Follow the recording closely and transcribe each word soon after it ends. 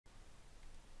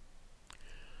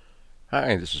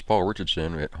Hi, this is Paul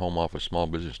Richardson at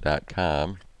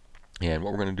homeofficesmallbusiness.com, and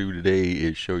what we're going to do today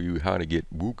is show you how to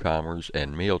get WooCommerce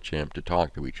and MailChimp to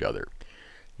talk to each other.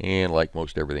 And like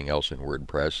most everything else in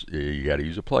WordPress, you got to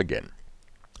use a plugin.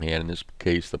 And in this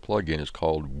case, the plugin is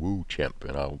called WooChimp,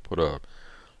 and I'll put a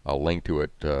link to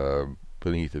it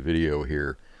beneath the video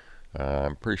here.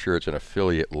 I'm pretty sure it's an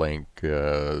affiliate link.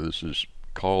 This is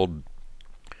called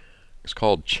It's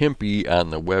called Chimpy on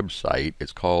the website.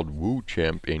 It's called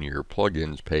WooChimp in your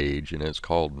plugins page, and it's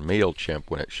called MailChimp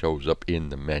when it shows up in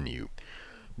the menu.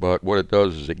 But what it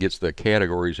does is it gets the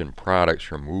categories and products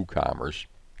from WooCommerce,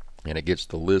 and it gets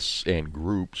the lists and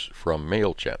groups from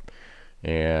MailChimp.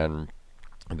 And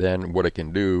then what it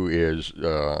can do is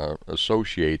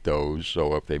associate those,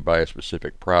 so if they buy a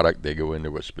specific product, they go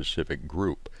into a specific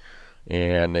group.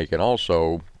 And they can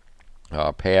also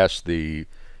pass the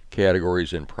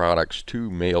categories and products to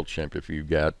MailChimp if you've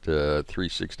got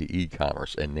 360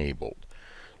 e-commerce enabled.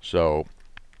 So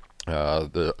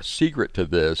the secret to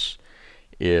this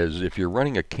is if you're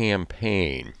running a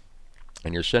campaign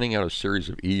and you're sending out a series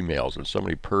of emails and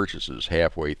somebody purchases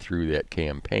halfway through that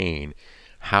campaign,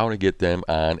 how to get them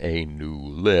on a new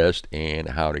list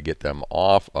and how to get them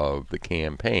off of the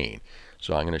campaign.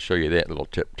 So I'm going to show you that little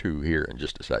tip too here in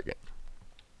just a second.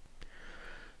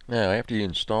 Now, after you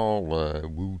install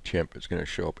WooChimp, it's going to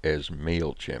show up as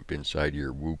MailChimp inside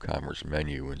your WooCommerce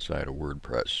menu inside of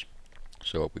WordPress.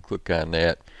 So if we click on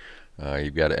that,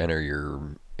 you've got to enter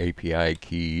your API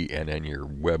key and then your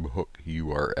webhook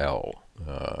URL.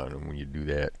 And when you do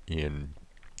that in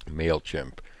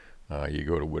MailChimp, you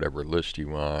go to whatever list you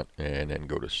want and then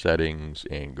go to settings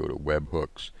and go to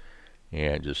webhooks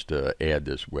and just add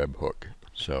this webhook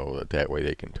so that way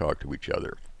they can talk to each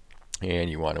other.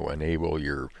 And you want to enable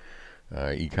your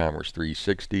e-commerce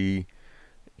 360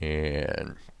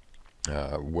 and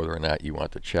whether or not you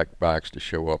want the checkbox to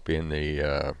show up in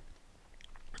the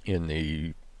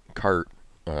cart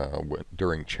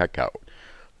during checkout.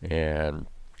 And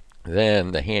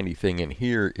then the handy thing in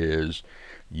here is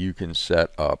you can set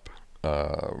up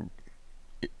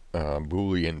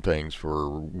Boolean things for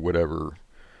whatever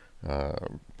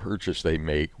purchase they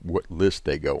make, what list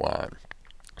they go on.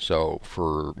 So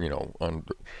for,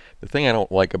 the thing I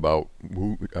don't like about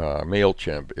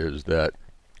MailChimp is that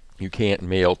you can't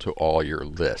mail to all your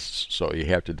lists. So you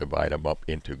have to divide them up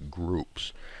into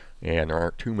groups. And there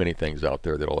aren't too many things out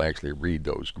there that'll actually read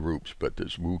those groups, but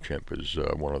this WooChimp is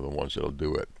one of the ones that'll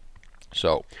do it.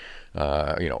 So,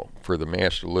 for the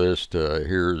master list,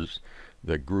 here's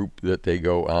the group that they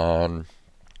go on.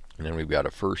 And then we've got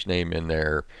a first name in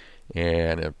there.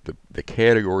 And if the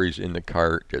categories in the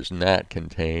cart does not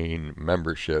contain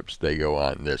memberships, they go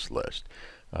on this list.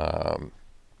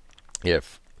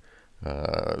 If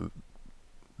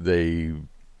they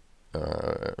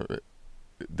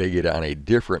get on a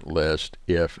different list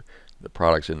if the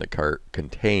products in the cart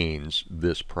contains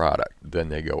this product, then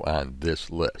they go on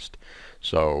this list.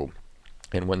 So,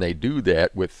 and when they do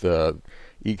that with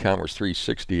e-commerce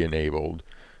 360 enabled,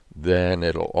 then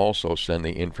it'll also send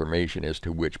the information as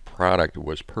to which product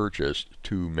was purchased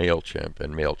to MailChimp,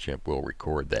 and MailChimp will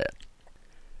record that.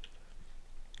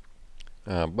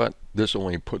 But this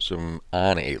only puts them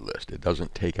on a list. It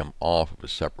doesn't take them off of a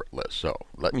separate list. So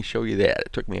let me show you that.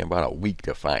 It took me about a week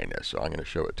to find this, so I'm going to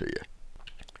show it to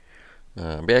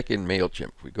you. Back in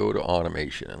MailChimp, we go to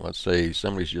automation, and let's say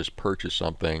somebody's just purchased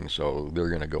something, so they're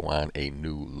going to go on a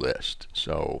new list.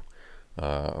 So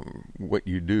what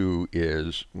you do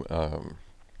is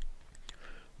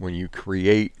when you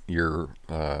create your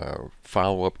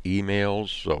follow-up emails,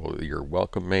 so your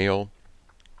welcome mail,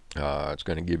 it's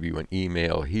going to give you an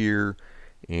email here,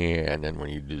 and then when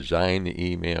you design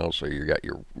the email, so you got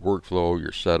your workflow,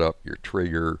 your setup, your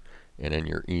trigger, and then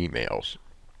your emails.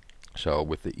 So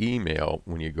with the email,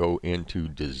 when you go into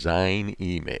design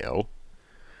email,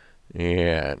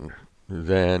 and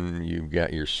then you've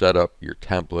got your setup, your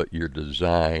template, your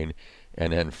design,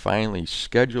 and then finally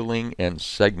scheduling and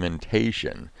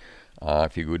segmentation.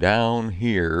 If you go down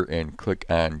here and click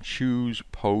on choose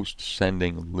post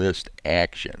sending list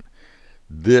action,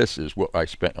 this is what I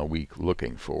spent a week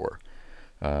looking for.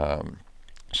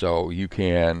 So you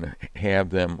can have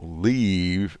them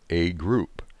leave a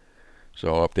group.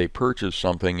 So if they purchase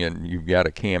something and you've got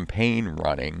a campaign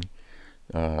running,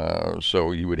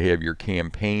 so you would have your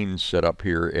campaign set up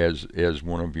here as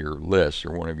one of your lists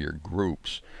or one of your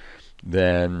groups.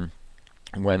 Then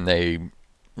when they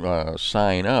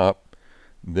sign up,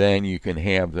 then you can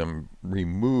have them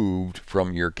removed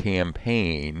from your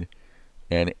campaign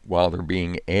and while they're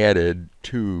being added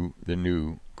to the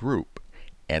new group.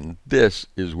 And this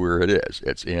is where it is.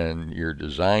 It's in your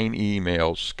design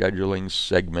email scheduling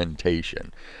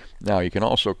segmentation. Now you can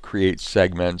also create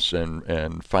segments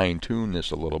and fine-tune this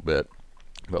a little bit.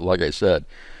 But like I said,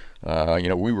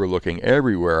 we were looking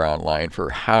everywhere online for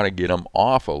how to get them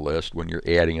off a list when you're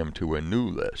adding them to a new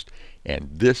list. And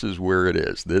this is where it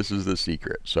is. This is the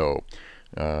secret. So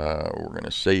we're going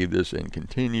to save this and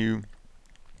continue.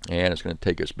 And it's going to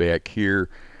take us back here.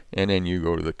 And then you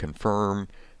go to the confirm.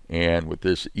 And with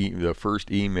this, the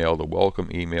first email, the welcome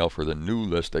email for the new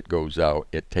list that goes out,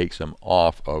 it takes them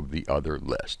off of the other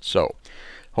list. So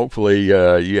hopefully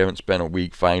you haven't spent a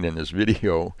week finding this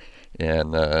video,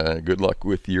 and good luck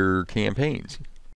with your campaigns.